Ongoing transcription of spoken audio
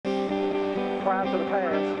5 to the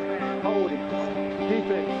pass. Hold it.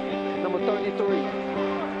 Defense. Number 33.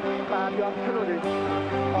 5-yard penalty.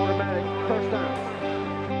 Automatic first down.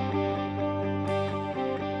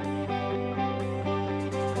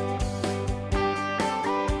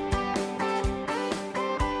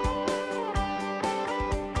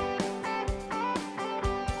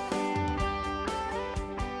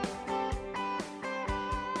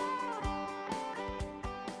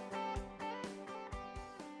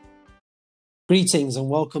 Greetings and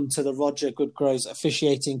welcome to the Roger Goodgroves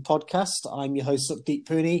officiating podcast. I'm your host, Sukdeep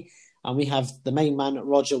Pooney, and we have the main man,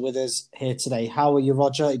 Roger, with us here today. How are you,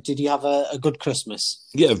 Roger? Did you have a good Christmas?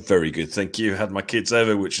 Yeah, very good, thank you. Had my kids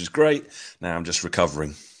over, which is great. Now I'm just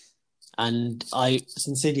recovering. And I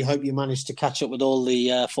sincerely hope you managed to catch up with all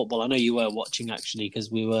the football. I know you were watching, actually, because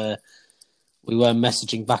we were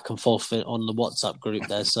messaging back and forth on the WhatsApp group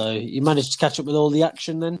there. So you managed to catch up with all the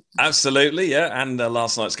action then? Absolutely, yeah. And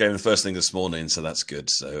last night's game, the first thing this morning, so that's good.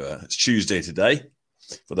 So it's Tuesday today,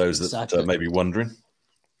 for those that may be wondering.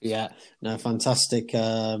 Yeah, no, fantastic.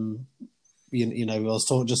 You know, I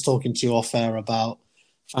was just talking to you off air about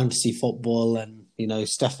fantasy football and, you know,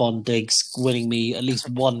 Stefan Diggs winning me at least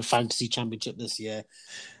one fantasy championship this year.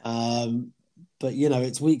 But, you know,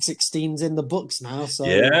 it's week 16's in the books now. So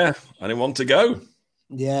yeah, I didn't want to go.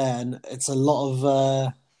 Yeah, and it's a lot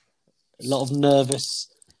of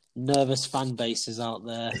nervous fan bases out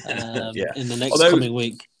there in the next coming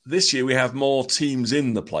week. This year we have more teams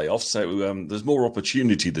in the playoffs, so there's more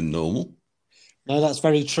opportunity than normal. No, that's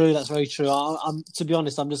very true. That's very true. I'm to be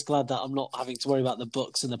honest, I'm just glad that I'm not having to worry about the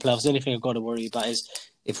Bucks in the playoffs. The only thing I've got to worry about is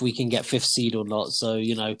if we can get fifth seed or not. So,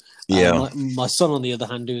 you know, my son, on the other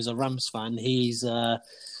hand, who is a Rams fan, he's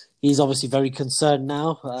obviously very concerned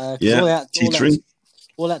now. All they had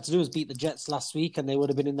to do was beat the Jets last week and they would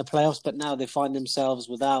have been in the playoffs. But now they find themselves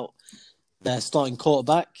without their starting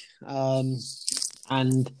quarterback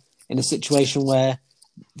and in a situation where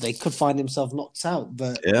they could find themselves knocked out.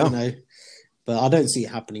 But, you know, but I don't see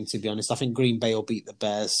it happening, to be honest. I think Green Bay will beat the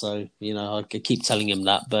Bears. So, you know, I could keep telling him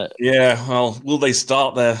that. But yeah, well, will they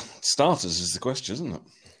start their starters is the question, isn't it?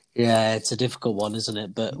 Yeah, it's a difficult one, isn't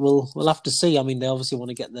it? But we'll have to see. I mean, they obviously want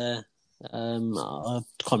to get their I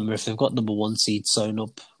can't remember if they've got number 1 seed sewn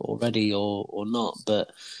up already or not,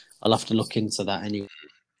 but I'll have to look into that anyway.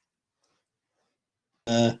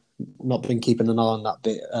 Not been keeping an eye on that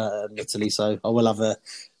bit in Italy, so I will have a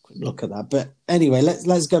quick look at that. But anyway,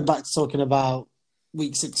 let's go back to talking about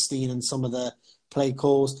week 16 and some of the play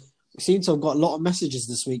calls. We seem to have got a lot of messages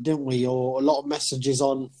this week, didn't we? Or a lot of messages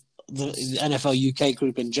on the NFL UK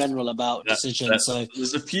group in general about decisions. So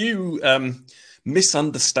there's a few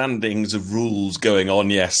misunderstandings of rules going on,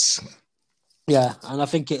 yes. Yeah, and I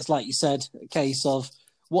think it's, like you said, a case of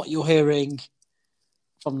what you're hearing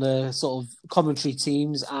from the sort of commentary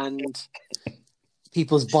teams and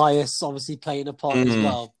people's bias obviously playing a part as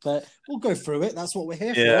well. But we'll go through it. That's what we're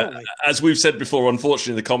here for, aren't we? As we've said before,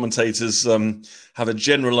 unfortunately, the commentators have a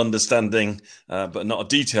general understanding, but not a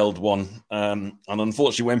detailed one. And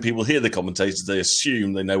unfortunately, when people hear the commentators, they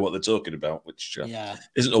assume they know what they're talking about, which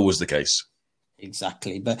isn't always the case.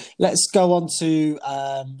 Exactly. But let's go on to...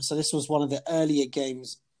 so this was one of the earlier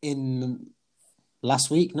games in... last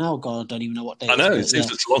week now. God, I don't even know what day I know, it seems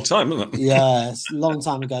it's a long time, isn't it? Yeah, it's a long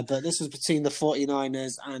time ago. But this was between the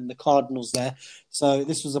 49ers and the Cardinals there. So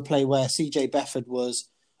this was a play where CJ Beathard was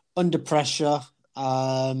under pressure,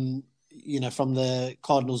 you know, from the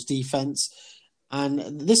Cardinals defense.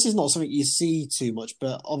 And this is not something you see too much,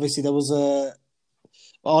 but obviously there was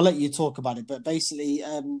I'll let you talk about it, but basically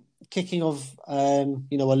kicking of,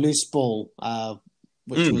 you know, a loose ball,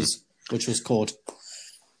 which was called.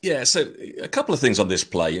 Yeah, so a couple of things on this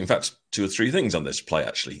play. In fact, 2 or 3 things on this play,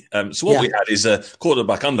 actually. So what we had is a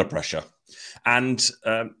quarterback under pressure. And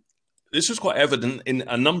this was quite evident in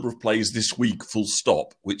a number of plays this week, full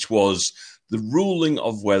stop, which was the ruling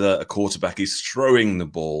of whether a quarterback is throwing the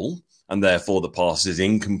ball and therefore the pass is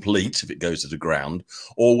incomplete if it goes to the ground,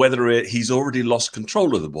 or whether he's already lost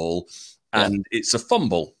control of the ball and it's a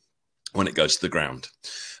fumble when it goes to the ground.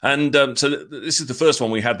 And so this is the first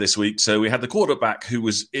one we had this week. So we had the quarterback who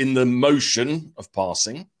was in the motion of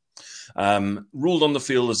passing, ruled on the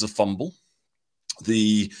field as a fumble.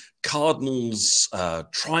 The Cardinals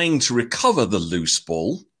trying to recover the loose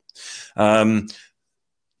ball.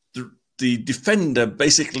 The defender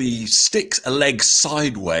basically sticks a leg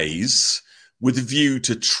sideways with a view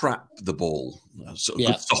to trap the ball. Sort of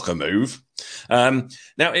good soccer move. Now,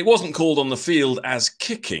 it wasn't called on the field as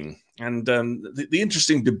kicking. And the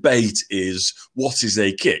interesting debate is, what is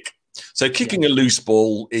a kick? So kicking a loose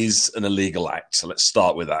ball is an illegal act. So let's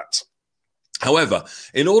start with that. However,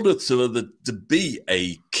 in order to be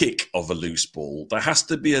a kick of a loose ball, there has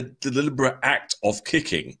to be a deliberate act of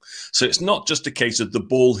kicking. So it's not just a case of the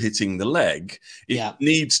ball hitting the leg. It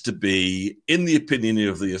needs to be, in the opinion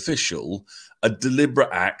of the official, a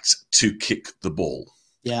deliberate act to kick the ball.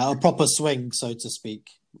 Yeah, a proper swing, so to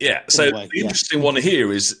speak. Yeah, so the interesting one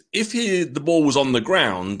here is if the ball was on the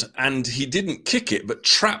ground and he didn't kick it but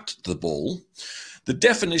trapped the ball, the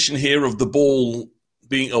definition here of the ball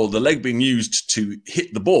the leg being used to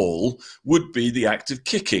hit the ball would be the act of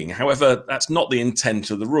kicking. However, that's not the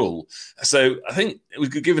intent of the rule. So I think we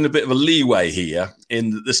could give it a bit of a leeway here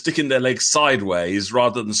in the sticking their leg sideways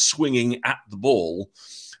rather than swinging at the ball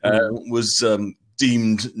was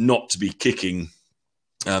deemed not to be kicking.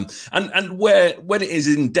 And when it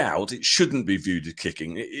is in doubt, it shouldn't be viewed as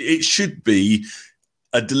kicking. It should be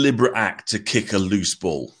a deliberate act to kick a loose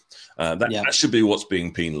ball. That should be what's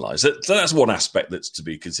being penalised. So that's one aspect that's to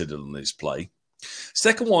be considered on this play.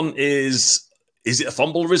 Second one is it a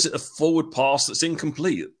fumble or is it a forward pass that's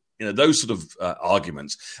incomplete? Those sort of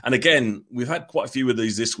arguments. And again, we've had quite a few of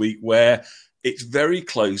these this week where it's very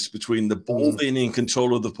close between the ball being in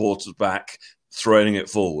control of the quarterback, throwing it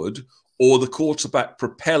forward, or the quarterback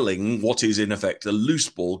propelling what is in effect a loose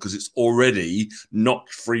ball because it's already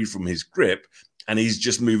knocked free from his grip. And he's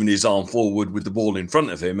just moving his arm forward with the ball in front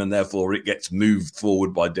of him, and therefore it gets moved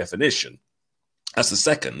forward by definition. That's the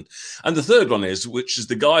second. And the third one which is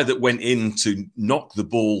the guy that went in to knock the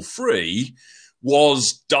ball free,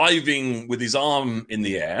 was diving with his arm in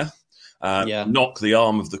the air, knock the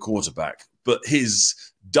arm of the quarterback. But his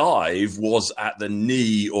dive was at the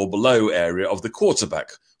knee or below area of the quarterback,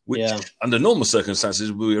 which under normal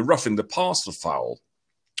circumstances would be a roughing the passer foul.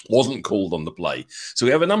 Wasn't called on the play. So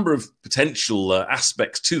we have a number of potential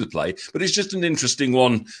aspects to the play, but it's just an interesting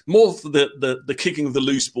one, more for the kicking of the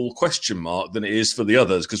loose ball question mark than it is for the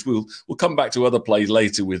others, because we'll come back to other plays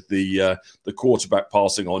later with the quarterback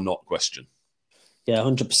passing or not question. Yeah,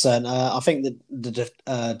 100%. I think the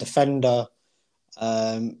defender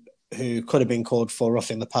who could have been called for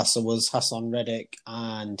roughing the passer was Hassan Reddick,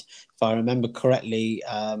 and if I remember correctly,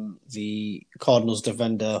 the Cardinals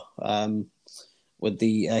defender with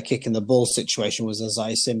the kicking the ball situation was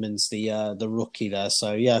Isaiah Simmons, the rookie there.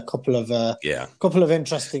 So a couple of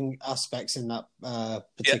interesting aspects in that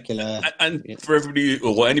particular. And for everybody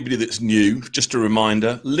or anybody that's new, just a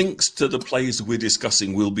reminder: links to the plays that we're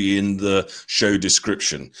discussing will be in the show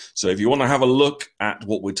description. So if you want to have a look at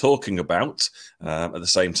what we're talking about at the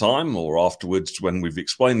same time or afterwards when we've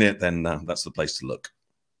explained it, then that's the place to look.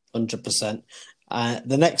 100%.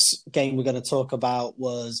 The next game we're going to talk about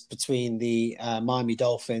was between the Miami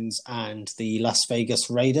Dolphins and the Las Vegas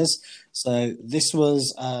Raiders. So this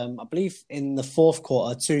was, I believe, in the fourth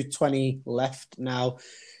quarter, 2:20 left. Now,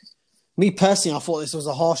 me personally, I thought this was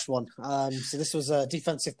a harsh one. So this was a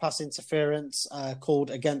defensive pass interference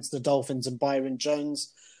called against the Dolphins and Byron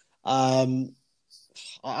Jones. I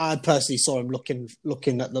personally saw him looking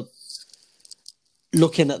at the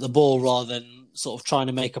ball rather than sort of trying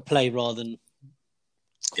to make a play rather than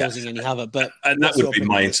causing any havoc. But that would be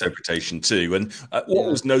my interpretation too. And what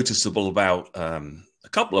was noticeable about a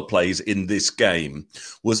couple of plays in this game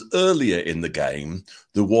was earlier in the game,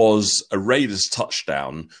 there was a Raiders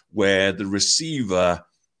touchdown where the receiver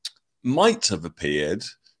might have appeared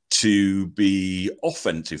to be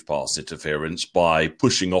offensive pass interference by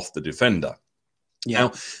pushing off the defender.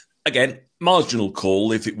 Now, again, marginal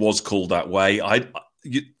call if it was called that way. A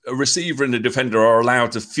receiver and a defender are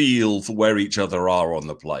allowed to feel for where each other are on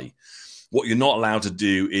the play. What you're not allowed to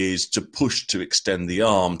do is to push to extend the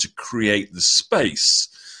arm to create the space.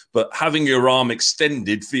 But having your arm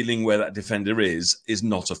extended, feeling where that defender is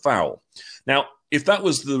not a foul. Now, if that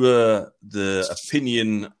was the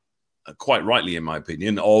opinion, quite rightly in my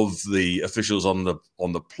opinion, of the officials on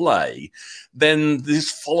the play, then this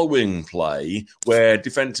following play where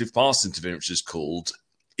defensive pass interference is called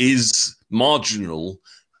is marginal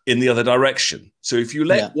in the other direction. So if you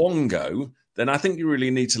let one go, then I think you really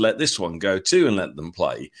need to let this one go too and let them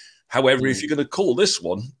play. However, if you're going to call this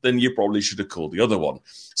one, then you probably should have called the other one.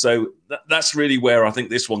 So that's really where I think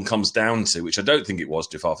this one comes down to, which I don't think it was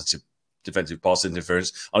defensive pass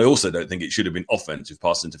interference. I also don't think it should have been offensive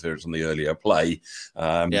pass interference on the earlier play.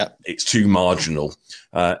 It's too marginal.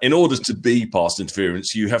 In order to be pass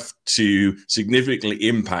interference, you have to significantly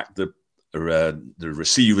impact the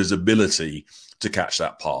receiver's ability to catch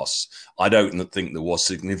that pass. I don't think there was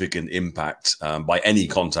significant impact by any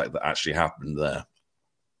contact that actually happened there.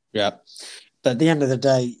 Yeah. But at the end of the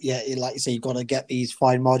day, like you say, you've got to get these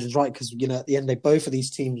fine margins right because, at the end of both of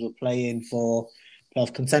these teams were playing for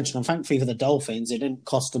playoff contention. And thankfully for the Dolphins, it didn't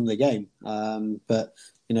cost them the game. But,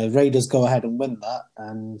 Raiders go ahead and win that,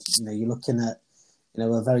 and you're looking at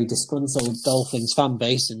a very disgruntled Dolphins fan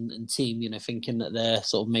base and team, thinking that they're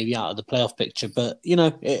sort of maybe out of the playoff picture. But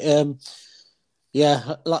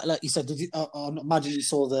yeah, like you said, I imagine you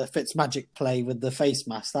saw the Fitzmagic play with the face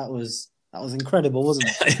mask. That was incredible, wasn't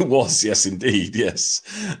it? It was, yes, indeed, yes.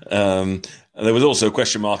 And there was also a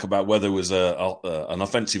question mark about whether it was an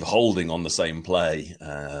offensive holding on the same play.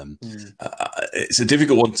 It's a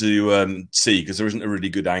difficult one to see because there isn't a really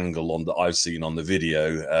good angle on that I've seen on the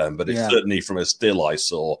video. But it certainly, from a still I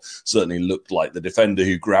saw, certainly looked like the defender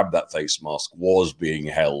who grabbed that face mask was being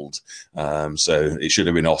held. So it should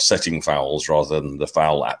have been offsetting fouls rather than the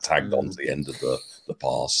foul tagged onto the end of the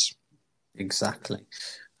pass. Exactly.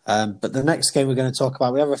 But the next game we're going to talk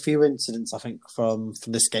about, we have a few incidents, I think, from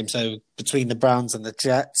this game. So between the Browns and the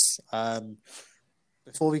Jets.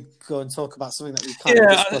 Before we go and talk about something that we kind of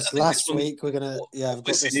discussed last week, we're going to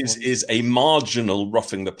this is a marginal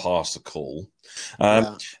roughing the passer call.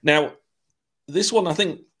 Now, this one I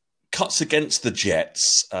think cuts against the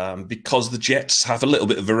Jets because the Jets have a little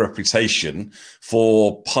bit of a reputation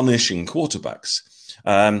for punishing quarterbacks.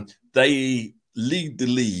 They lead the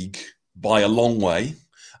league by a long way.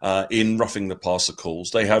 In roughing the passer calls.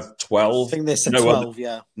 They have 12. I think they said 12,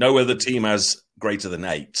 No other team has greater than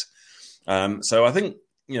 8. So I think,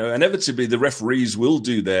 inevitably the referees will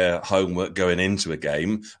do their homework going into a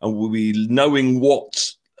game and will be knowing what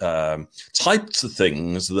types of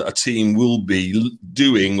things that a team will be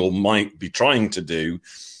doing or might be trying to do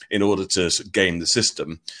in order to game the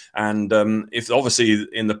system. And if obviously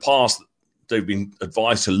in the past they've been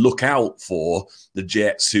advised to look out for the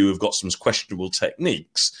Jets who have got some questionable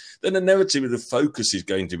techniques, then inevitably the focus is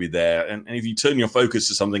going to be there. And if you turn your focus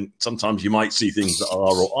to something, sometimes you might see things that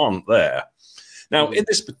are or aren't there. Now, in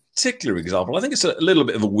this particular example, I think it's a little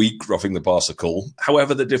bit of a weak roughing the passer call.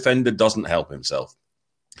 However, the defender doesn't help himself.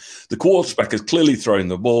 The quarterback has clearly thrown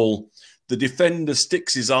the ball. The defender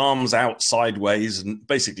sticks his arms out sideways and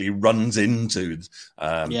basically runs into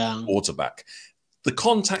the quarterback. The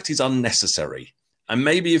contact is unnecessary. And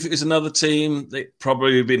maybe if it was another team, it'd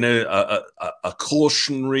probably have been a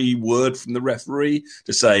cautionary word from the referee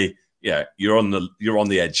to say, you're on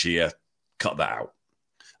the edge here, cut that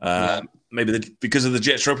out. Maybe because of the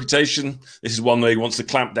Jets' reputation, this is one where he wants to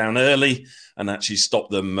clamp down early and actually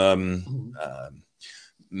stop them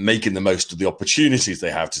making the most of the opportunities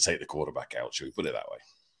they have to take the quarterback out. Should we put it that way?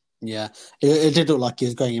 Yeah, it did look like he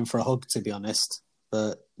was going in for a hug, to be honest.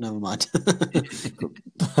 But never mind.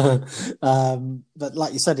 But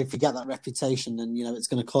like you said, if you get that reputation, then it's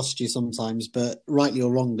going to cost you sometimes. But rightly or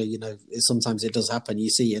wrongly, sometimes it does happen. You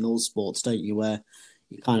see it in all sports, don't you? Where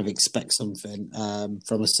you kind of expect something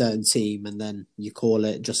from a certain team, and then you call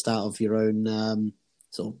it just out of your own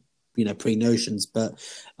sort of pre-notions. But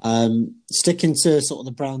sticking to sort of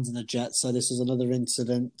the Browns and the Jets, so this was another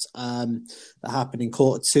incident that happened in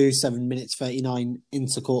quarter 2, 7 minutes 39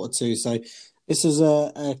 into quarter 2. So this is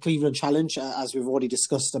a Cleveland challenge, as we've already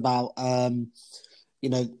discussed about, the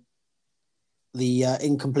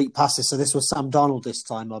incomplete passes. So this was Sam Darnold this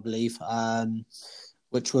time, I believe,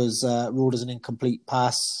 which was ruled as an incomplete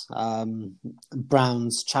pass.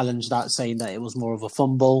 Browns challenged that, saying that it was more of a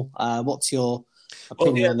fumble. What's your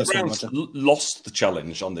opinion on this one, Roger? Lost the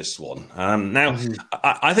challenge on this one.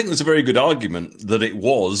 I think there's a very good argument that it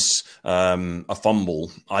was a fumble.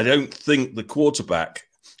 I don't think the quarterback...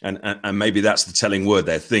 And maybe that's the telling word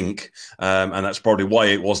there, think. And that's probably why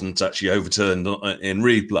it wasn't actually overturned in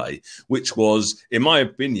replay, which was, in my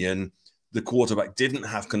opinion, the quarterback didn't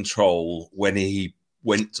have control when he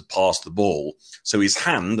went to pass the ball. So his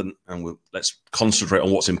hand, let's concentrate on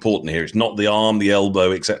what's important here. It's not the arm, the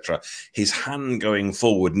elbow, etc. His hand going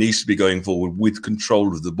forward needs to be going forward with control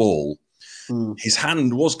of the ball. His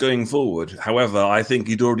hand was going forward. However, I think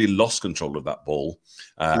he'd already lost control of that ball.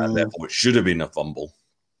 Therefore, it should have been a fumble.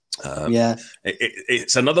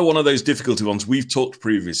 It's another one of those difficulty ones we've talked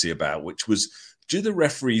previously about, which was, do the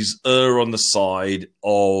referees err on the side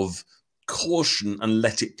of caution and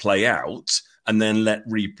let it play out and then let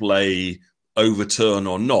replay overturn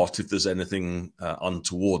or not if there's anything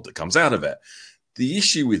untoward that comes out of it? The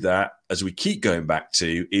issue with that, as we keep going back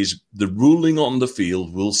to, is the ruling on the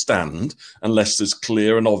field will stand unless there's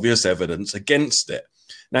clear and obvious evidence against it.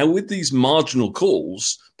 Now, with these marginal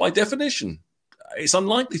calls, by definition, it's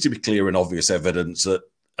unlikely to be clear and obvious evidence that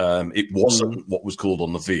it wasn't what was called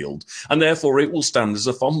on the field, and therefore it will stand as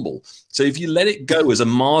a fumble. So if you let it go as a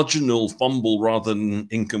marginal fumble rather than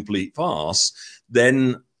incomplete pass,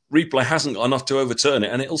 then replay hasn't got enough to overturn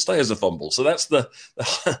it, and it'll stay as a fumble. So that's the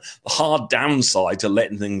hard downside to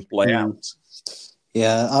letting things play out.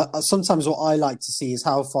 Yeah, sometimes what I like to see is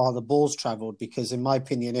how far the ball's travelled, because in my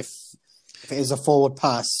opinion, if it is a forward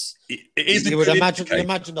pass, It is a you would good imagine indicator.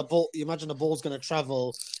 you imagine the ball's going to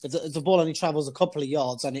travel. If the ball only travels a couple of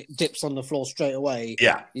yards and it dips on the floor straight away,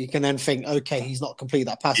 Yeah, you can then think, okay, he's not completed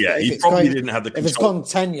that pass. yeah, But he probably didn't have the if it's control. gone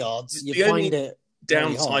 10 yards, you The find only it very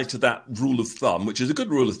hard. downside to that rule of thumb, which is a good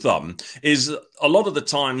rule of thumb, is a lot of the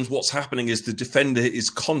times what's happening is the defender is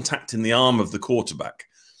contacting the arm of the quarterback.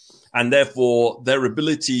 And therefore, their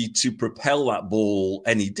ability to propel that ball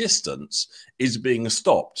any distance is being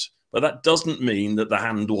stopped. But that doesn't mean that the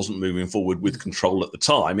hand wasn't moving forward with control at the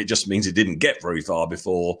time. It just means it didn't get very far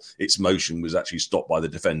before its motion was actually stopped by the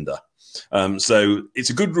defender. So it's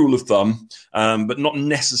a good rule of thumb, but not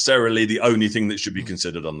necessarily the only thing that should be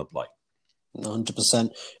considered on the play.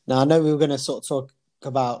 100%. Now, I know we were going to sort of talk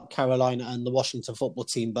about Carolina and the Washington football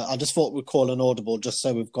team, but I just thought we'd call an audible just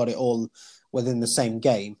so we've got it all within the same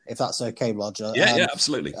game, if that's okay, Roger. Yeah,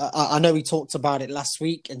 absolutely. I know we talked about it last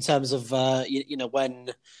week in terms of,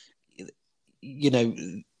 when,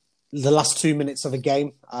 the last 2 minutes of a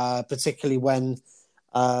game, particularly when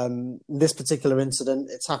this particular incident,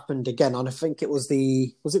 it's happened again. And I think was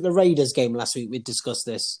it the Raiders game last week? We discussed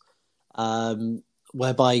this,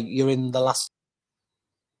 whereby you're in the last.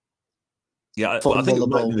 Yeah, well, I think it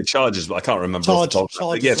might be the Chargers, but I can't remember off the top.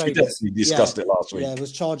 Chargers, Yes, Raiders. we definitely discussed it last week. Yeah, it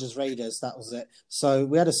was Chargers Raiders. That was it. So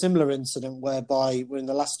we had a similar incident whereby we're in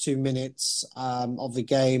the last 2 minutes of the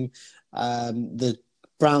game. The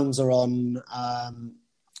Browns are on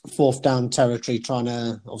fourth down territory, trying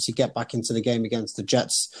to obviously get back into the game against the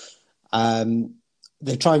Jets.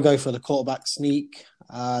 They try and go for the quarterback sneak.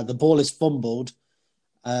 The ball is fumbled.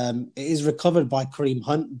 It is recovered by Kareem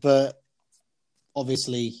Hunt, but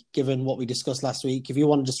obviously, given what we discussed last week, if you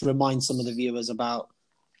want to just remind some of the viewers about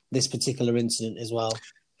this particular incident as well.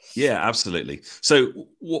 Yeah, absolutely. So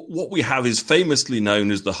what we have is famously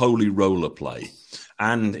known as the holy roller play.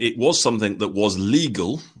 And it was something that was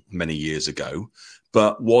legal many years ago,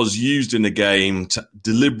 but was used in a game to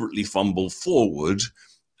deliberately fumble forward.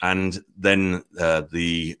 And then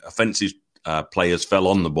the offensive players fell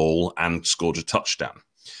on the ball and scored a touchdown.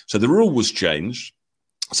 So the rule was changed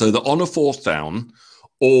so that on a fourth down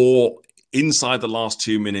or inside the last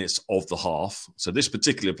 2 minutes of the half, so this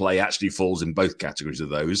particular play actually falls in both categories of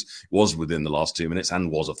those, was within the last 2 minutes and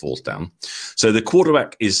was a fourth down. So the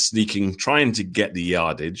quarterback is sneaking, trying to get the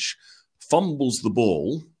yardage, fumbles the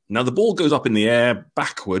ball. Now the ball goes up in the air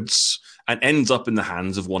backwards and ends up in the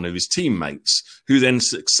hands of one of his teammates, who then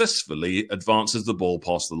successfully advances the ball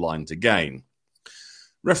past the line to gain.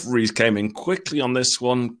 Referees came in quickly on this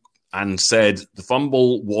one and said the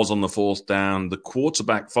fumble was on the fourth down. The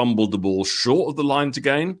quarterback fumbled the ball short of the line to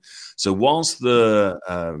gain. So whilst the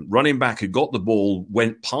running back who got the ball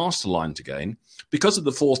went past the line to gain, because of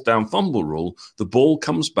the fourth down fumble rule, the ball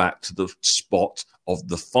comes back to the spot of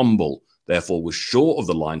the fumble. Therefore, was short of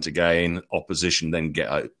the line to gain. Opposition then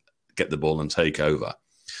get the ball and take over.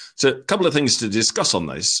 So a couple of things to discuss on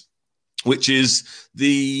this, which is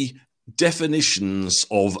the definitions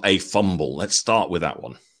of a fumble. Let's start with that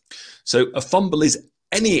one. So a fumble is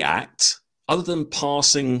any act other than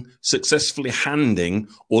passing, successfully handing,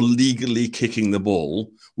 or legally kicking the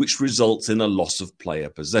ball, which results in a loss of player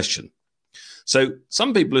possession. So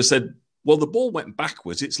some people have said, well, the ball went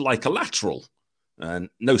backwards. It's like a lateral. And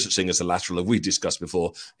no such thing as a lateral, as we discussed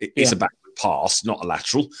before. It's a backward pass, not a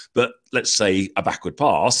lateral. But let's say a backward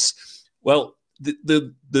pass. Well,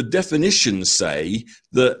 the definitions say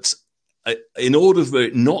that in order for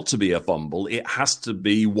it not to be a fumble, it has to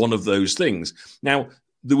be one of those things. Now,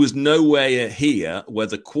 there was no way here where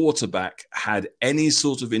the quarterback had any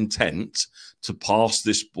sort of intent to pass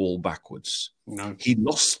this ball backwards. No. He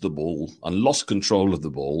lost the ball and lost control of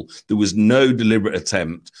the ball. There was no deliberate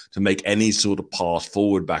attempt to make any sort of pass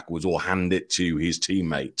forward, backwards, or hand it to his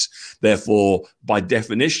teammates. Therefore, by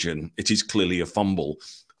definition, it is clearly a fumble.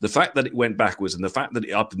 The fact that it went backwards and the fact that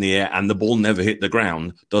it up in the air and the ball never hit the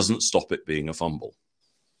ground doesn't stop it being a fumble.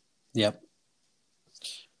 Yep.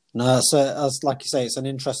 No, so as like you say, it's an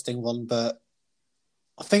interesting one, but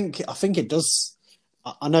I think it does.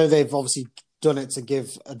 I know they've obviously done it to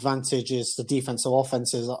give advantages to defense or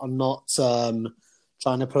offenses. I'm not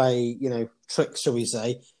trying to play, tricks, shall we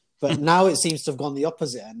say. But now it seems to have gone the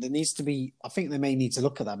opposite end. There needs to be, I think they may need to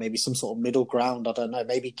look at that, maybe some sort of middle ground. I don't know,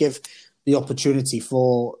 maybe give the opportunity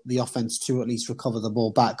for the offense to at least recover the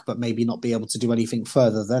ball back, but maybe not be able to do anything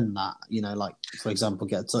further than that. Like, for example,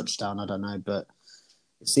 get a touchdown. I don't know, but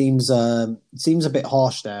it seems a bit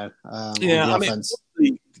harsh there on the offense.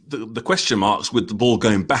 The question marks with the ball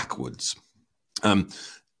going backwards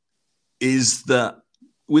is that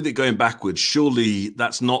with it going backwards, surely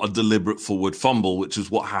that's not a deliberate forward fumble, which is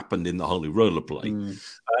what happened in the Holy Roller play.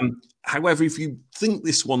 However, if you think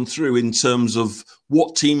this one through in terms of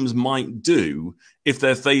what teams might do if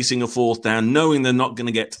they're facing a fourth down, knowing they're not going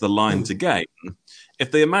to get to the line to gain, if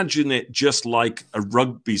they imagine it just like a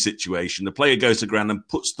rugby situation, the player goes to ground and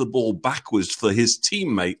puts the ball backwards for his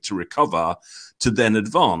teammate to recover to then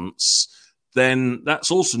advance, then that's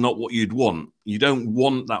also not what you'd want. You don't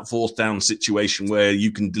want that fourth down situation where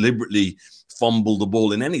you can deliberately fumble the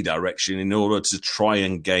ball in any direction in order to try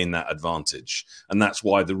and gain that advantage. And that's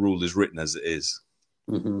why the rule is written as it is.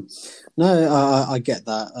 Mm-hmm. No, I get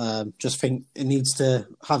that. Just think it needs to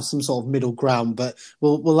have some sort of middle ground, but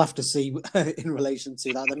we'll have to see in relation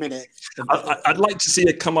to that in a minute. I'd like to see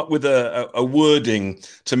it come up with a wording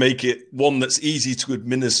to make it one that's easy to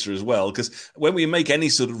administer as well, because when we make any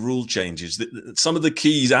sort of rule changes, some of the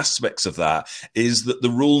key aspects of that is that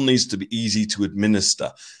the rule needs to be easy to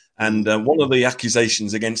administer. And one of the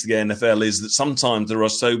accusations against the NFL is that sometimes there are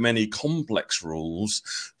so many complex rules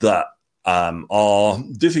that are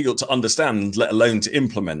difficult to understand, let alone to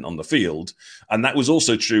implement on the field. And that was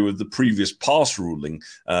also true of the previous pass ruling,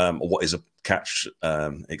 or what is a catch,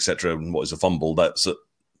 etc., and what is a fumble, that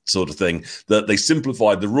sort of thing, that they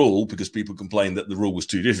simplified the rule because people complained that the rule was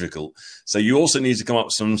too difficult. So you also need to come up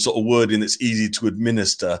with some sort of wording that's easy to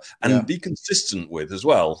administer and be consistent with as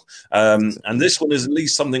well. And this one is at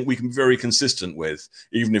least something we can be very consistent with,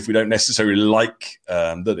 even if we don't necessarily like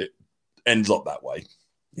that it ends up that way.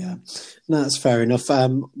 Yeah, no, that's fair enough.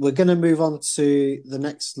 We're going to move on to the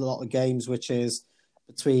next lot of games, which is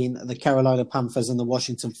between the Carolina Panthers and the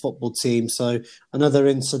Washington football team. So another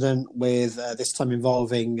incident with this time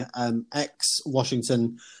involving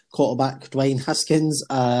ex-Washington quarterback Dwayne Haskins.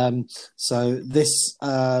 So this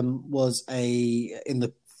was in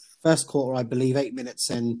the first quarter, I believe, 8 minutes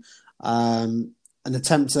in, an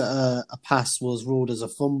attempt at a pass was ruled as a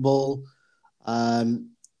fumble.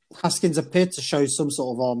 Haskins appeared to show some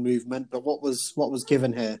sort of arm movement, but what was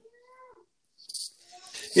given here?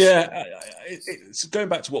 Yeah, it's going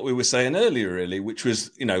back to what we were saying earlier, really, which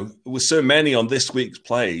was, there were so many on this week's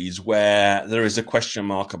plays where there is a question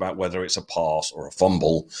mark about whether it's a pass or a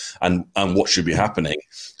fumble and what should be happening.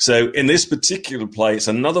 So in this particular play, it's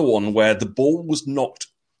another one where the ball was knocked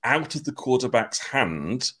out of the quarterback's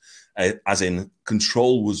hand, as in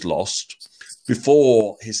control was lost,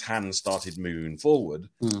 before his hand started moving forward,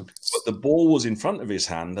 but the ball was in front of his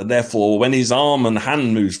hand, and therefore when his arm and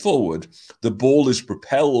hand moves forward, the ball is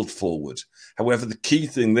propelled forward. However, the key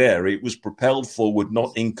thing there, it was propelled forward,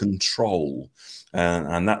 not in control,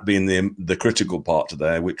 and that being the critical part to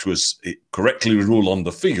there, which was it correctly ruled on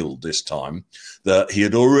the field this time that he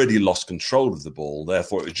had already lost control of the ball,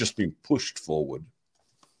 therefore it was just being pushed forward.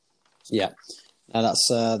 Yeah,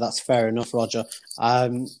 that's fair enough, Roger.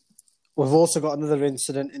 We've also got another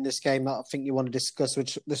incident in this game that I think you want to discuss,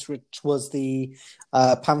 which was the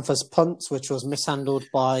Panthers punt, which was mishandled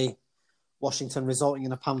by Washington, resulting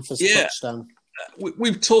in a Panthers touchdown.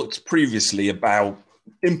 We've talked previously about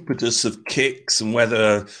impetus of kicks and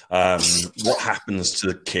whether what happens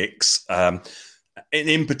to kicks.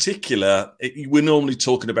 In particular, we're normally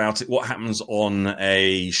talking about what happens on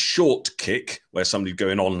a short kick where somebody's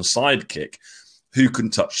going onside kick. Who can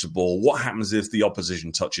touch the ball? What happens if the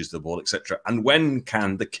opposition touches the ball, etc.? And when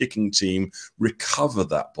can the kicking team recover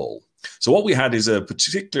that ball? So what we had is a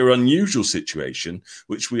particular unusual situation,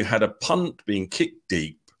 which we had a punt being kicked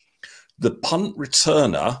deep. The punt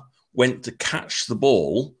returner went to catch the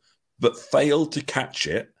ball, but failed to catch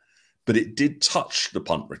it, but it did touch the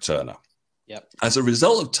punt returner. Yep. As a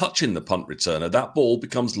result of touching the punt returner, that ball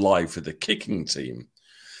becomes live for the kicking team.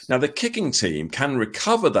 Now, the kicking team can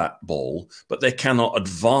recover that ball, but they cannot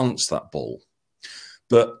advance that ball.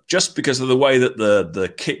 But just because of the way that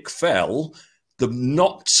the kick fell, the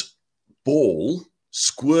knocked ball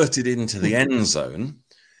squirted into the end zone,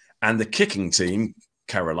 and the kicking team,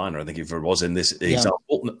 Carolina, I think if it was in this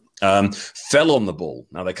example, fell on the ball.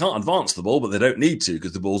 Now, they can't advance the ball, but they don't need to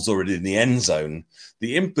because the ball's already in the end zone.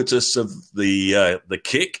 The impetus of the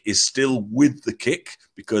kick is still with the kick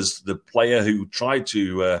because the player who tried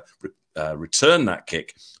to return that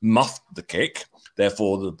kick muffed the kick.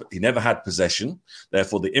 Therefore, he never had possession.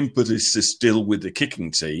 Therefore, the impetus is still with the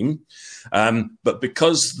kicking team. But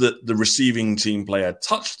because the receiving team player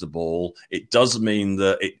touched the ball, it does mean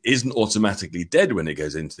that it isn't automatically dead when it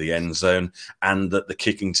goes into the end zone, and that the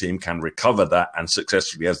kicking team can recover that and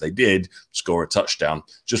successfully, as they did, score a touchdown.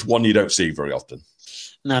 Just one you don't see very often.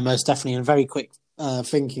 No, most definitely. And very quick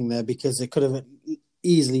thinking there, because it could have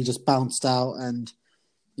easily just bounced out and,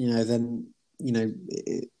 then,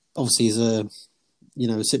 it obviously is a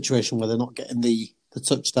situation where they're not getting the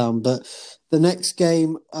touchdown. But the next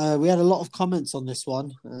game, we had a lot of comments on this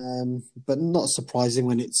one, but not surprising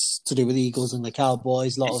when it's to do with the Eagles and the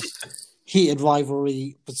Cowboys. A lot of heated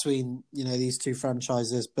rivalry between these two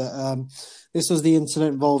franchises. But this was the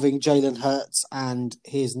incident involving Jalen Hurts and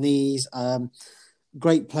his knees.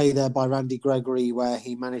 Great play there by Randy Gregory, where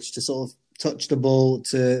he managed to sort of touch the ball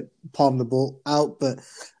to palm the ball out, but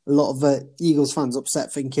a lot of Eagles fans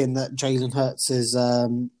upset, thinking that Jalen Hurts'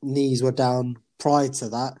 knees were down prior to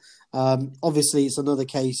that. Obviously, it's another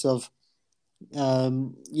case of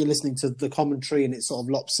you're listening to the commentary and it's sort of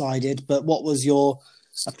lopsided, but what was your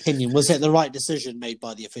opinion? Was it the right decision made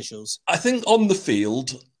by the officials? I think on the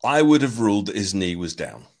field, I would have ruled that his knee was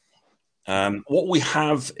down. What we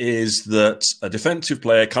have is that a defensive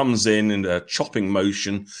player comes in a chopping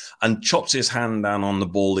motion and chops his hand down on the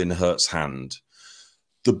ball in Hurts' hand.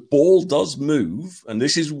 The ball does move, and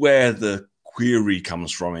this is where the query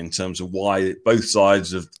comes from in terms of why both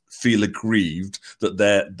sides feel aggrieved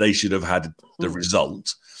that they should have had the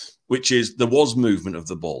result, which is there was movement of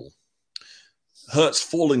the ball. Hurts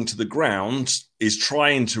falling to the ground is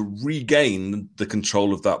trying to regain the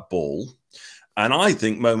control of that ball, and I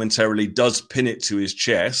think momentarily does pin it to his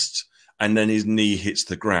chest, and then his knee hits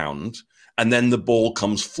the ground, and then the ball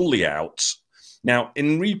comes fully out. Now,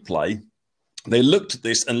 in replay, they looked at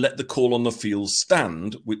this and let the call on the field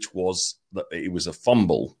stand, which was that it was a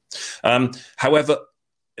fumble. However,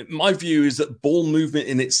 my view is that ball movement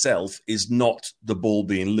in itself is not the ball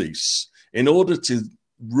being loose. In order to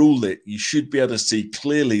rule it, you should be able to see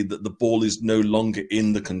clearly that the ball is no longer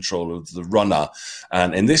in the control of the runner.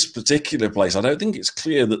 And in this particular place, I don't think it's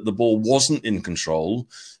clear that the ball wasn't in control.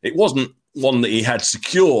 It wasn't one that he had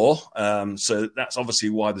secure, so that's obviously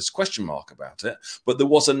why there's a question mark about it. But there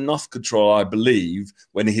was enough control, I believe,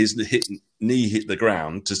 when his knee hit the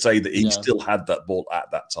ground to say that he still had that ball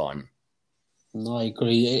at that time. No, I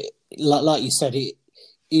agree. Like you said,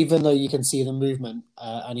 even though you can see the movement,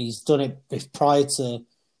 and he's done it prior to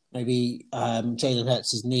maybe Jalen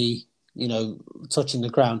Hurts' knee, touching the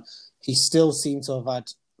ground, he still seemed to have had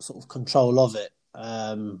sort of control of it,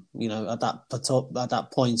 at that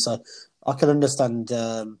point. So I can understand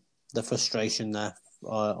the frustration there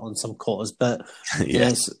on some quarters, but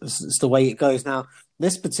it's the way it goes. Now,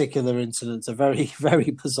 this particular incident's a very,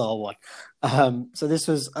 very bizarre one. So this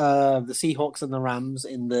was the Seahawks and the Rams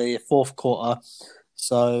in the fourth quarter.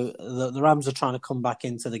 So the Rams are trying to come back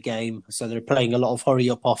into the game. So they're playing a lot of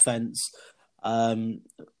hurry-up offense. The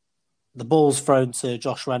ball's thrown to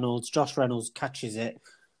Josh Reynolds. Josh Reynolds catches it.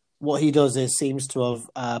 What he does is seems to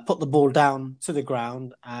have put the ball down to the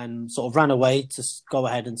ground and sort of ran away to go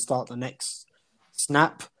ahead and start the next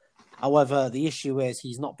snap. However, the issue is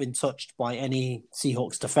he's not been touched by any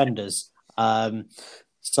Seahawks defenders.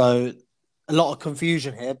 So a lot of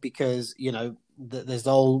confusion here because, there's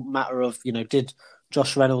the whole matter of, did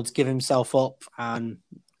Josh Reynolds give himself up? And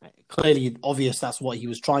clearly obvious that's what he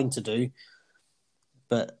was trying to do.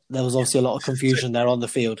 But there was obviously a lot of confusion there on the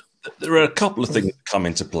field. There are a couple of things that come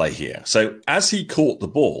into play here. So as he caught the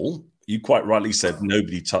ball, you quite rightly said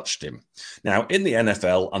nobody touched him. Now, in the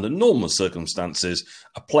NFL, under normal circumstances,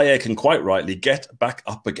 a player can quite rightly get back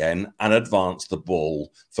up again and advance the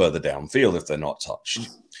ball further downfield if they're not touched.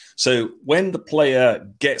 So when the player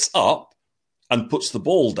gets up and puts the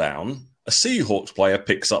ball down, a Seahawks player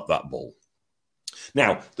picks up that ball.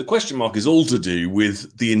 Now, the question mark is all to do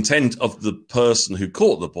with the intent of the person who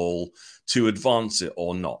caught the ball to advance it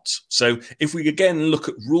or not. So if we again look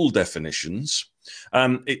at rule definitions,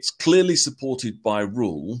 it's clearly supported by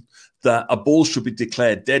rule that a ball should be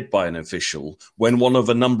declared dead by an official when one of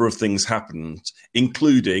a number of things happened,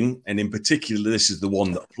 including, and in particular, this is the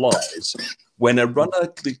one that applies, when a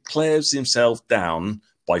runner declares himself down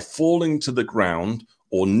by falling to the ground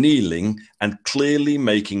or kneeling and clearly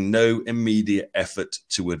making no immediate effort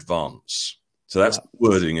to advance. So that's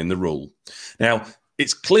wording in the rule. Now,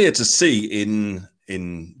 it's clear to see in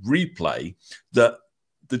replay that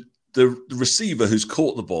the receiver who's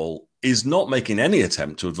caught the ball is not making any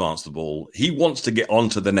attempt to advance the ball. He wants to get on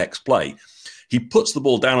to the next play. He puts the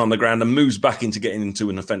ball down on the ground and moves back into getting into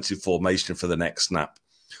an offensive formation for the next snap.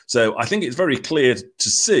 So I think it's very clear to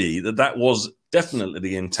see that was definitely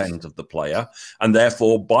the intent of the player, and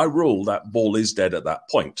therefore, by rule, that ball is dead at that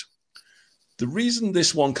point. The reason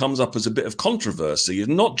this one comes up as a bit of controversy is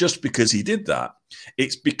not just because he did that.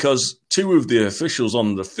 It's because two of the officials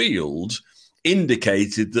on the field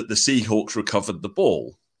indicated that the Seahawks recovered the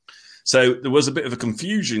ball. So there was a bit of a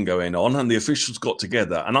confusion going on, and the officials got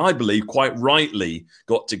together, and I believe quite rightly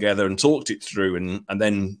got together and talked it through, and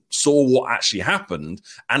then saw what actually happened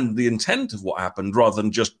and the intent of what happened, rather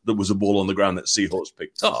than just there was a ball on the ground that Seahawks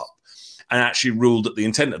picked up, and actually ruled that the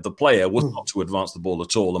intent of the player was not to advance the ball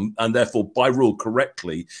at all, and therefore, by rule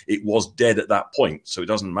correctly, it was dead at that point. So it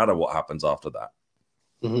doesn't matter what happens after that.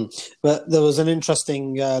 Mm-hmm. But there was an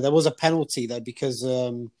interesting, there was a penalty though, because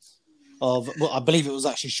I believe it was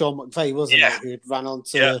actually Sean McVay, wasn't it, who ran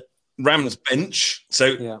onto Rams bench.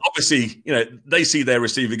 So obviously, they see their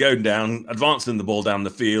receiver going down, advancing the ball down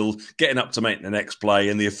the field, getting up to make the next play,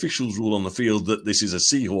 and the officials rule on the field that this is a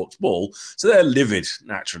Seahawks ball. So they're livid,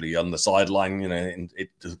 naturally, on the sideline, and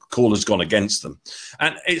the call has gone against them.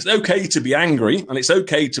 And it's okay to be angry, and it's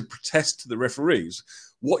okay to protest to the referees.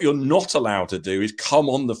 What you're not allowed to do is come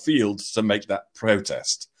on the field to make that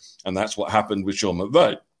protest. And that's what happened with Sean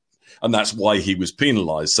McVay. And that's why he was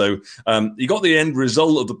penalised. So you got the end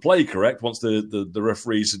result of the play correct once the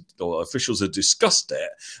referees or officials had discussed it.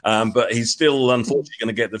 But he's still, unfortunately,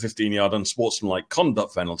 going to get the 15-yard unsportsmanlike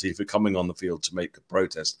conduct penalty for coming on the field to make a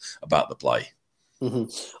protest about the play. Mm-hmm.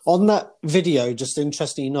 On that video, just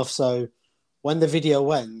interesting enough, so when the video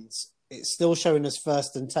ends, it's still showing us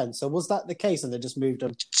 1st and 10. So was that the case, and they just moved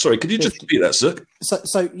on? Sorry, could you just repeat that, sir?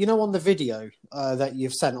 So on the video that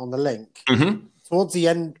you've sent on the link, towards the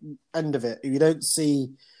end of it, you don't see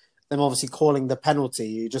them obviously calling the penalty.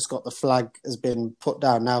 You just got the flag has been put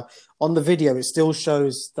down. Now, on the video, it still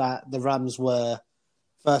shows that the Rams were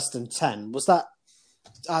 1st and 10. Was that,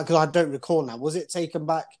 because I don't recall now, was it taken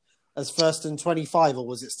back as 1st and 25, or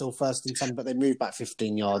was it still 1st and 10, but they moved back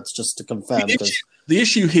 15 yards, just to confirm? The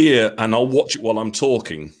issue here, and I'll watch it while I'm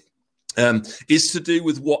talking, is to do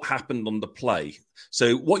with what happened on the play.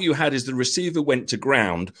 So what you had is the receiver went to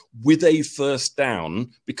ground with a first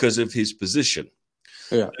down because of his position.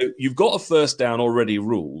 Yeah. So you've got a first down already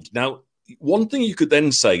ruled. Now, one thing you could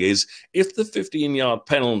then say is if the 15-yard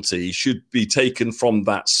penalty should be taken from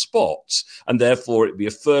that spot, and therefore it'd be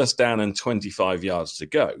a first down and 25 yards to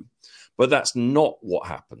go. But that's not what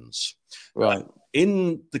happens. Right.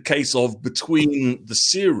 In the case of between the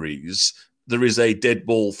series, there is a dead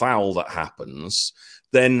ball foul that happens.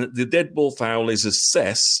 Then the dead ball foul is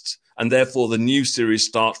assessed, and therefore the new series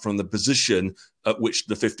starts from the position at which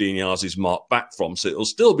the 15 yards is marked back from. So it'll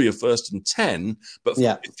still be a 1st and 10, but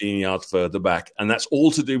 15 yards further back. And that's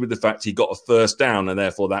all to do with the fact he got a first down, and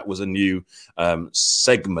therefore that was a new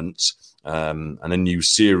segment and a new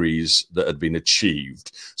series that had been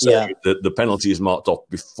achieved. So the penalty is marked off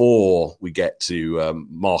before we get to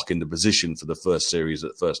marking the position for the first series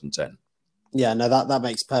at 1st and 10. Yeah, no, that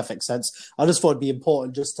makes perfect sense. I just thought it'd be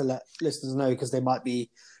important just to let listeners know, because they might be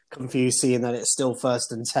confused seeing that it's still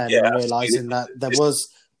 1st and 10 and realising that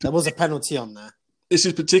there was a penalty on there. This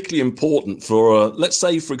is particularly important for, let's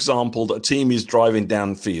say, for example, that a team is driving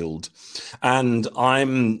downfield and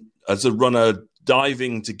I'm, as a runner,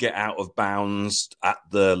 diving to get out of bounds at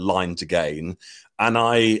the line to gain, and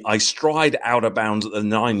I stride out of bounds at the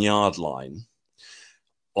 9-yard line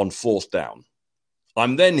on 4th down.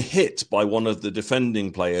 I'm then hit by one of the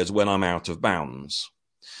defending players when I'm out of bounds.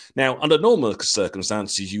 Now, under normal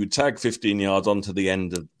circumstances, you would tag 15 yards onto the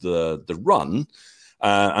end of the run,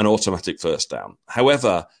 an automatic first down.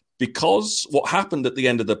 However, because what happened at the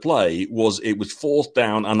end of the play was it was 4th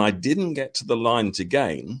down and I didn't get to the line to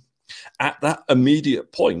gain, at that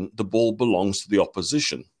immediate point, the ball belongs to the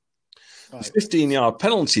opposition. Right. The 15-yard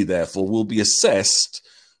penalty, therefore, will be assessed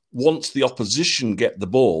once the opposition get the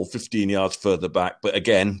ball 15 yards further back. But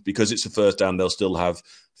again, because it's a first down, they'll still have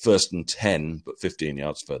 1st and 10, but 15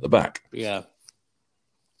 yards further back. Yeah,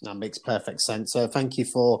 that makes perfect sense. So thank you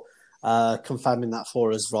for confirming that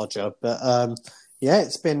for us, Roger. But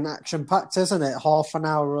it's been action-packed, isn't it? Half an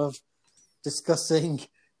hour of discussing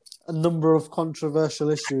a number of controversial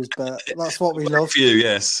issues, but that's what we love. A few,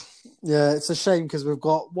 yes. Yeah, it's a shame because we've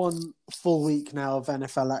got one full week now of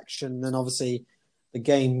NFL action, and obviously the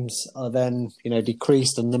games are then,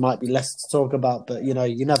 decreased and there might be less to talk about, but, you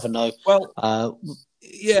never know. Well,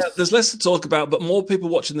 there's less to talk about, but more people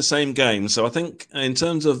watching the same game. So I think in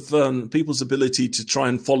terms of people's ability to try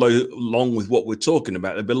and follow along with what we're talking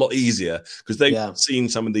about, it'd be a lot easier because they've seen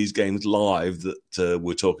some of these games live that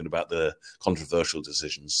we're talking about the controversial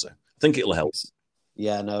decisions. So I think it'll help.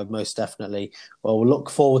 Yeah, no, most definitely. Well, we'll look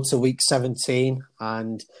forward to week 17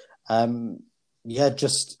 and,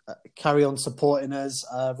 just carry on supporting us.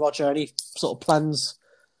 Roger, any sort of plans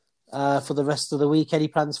for the rest of the week? Any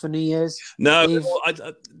plans for New Year's? No,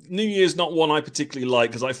 New Year's not one I particularly like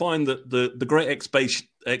because I find that the great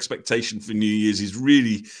expectation for New Year's is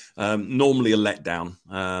really normally a letdown.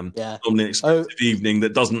 Normally an expensive evening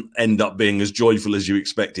that doesn't end up being as joyful as you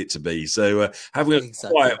expect it to be. So having a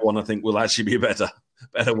quiet one, I think, will actually be a better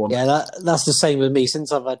one. Yeah, that's the same with me.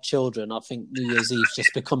 Since I've had children, I think New Year's Eve's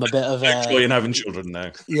just become a bit of a joy in having children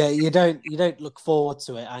now. Yeah, you don't look forward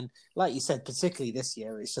to it, and like you said, particularly this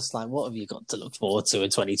year, it's just like, what have you got to look forward to in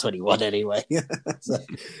 2021 anyway? So,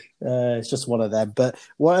 it's just one of them. But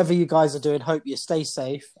whatever you guys are doing, hope you stay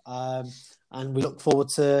safe, and we look forward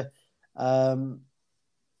to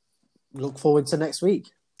next week.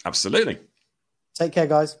 Absolutely. Take care,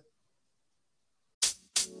 guys.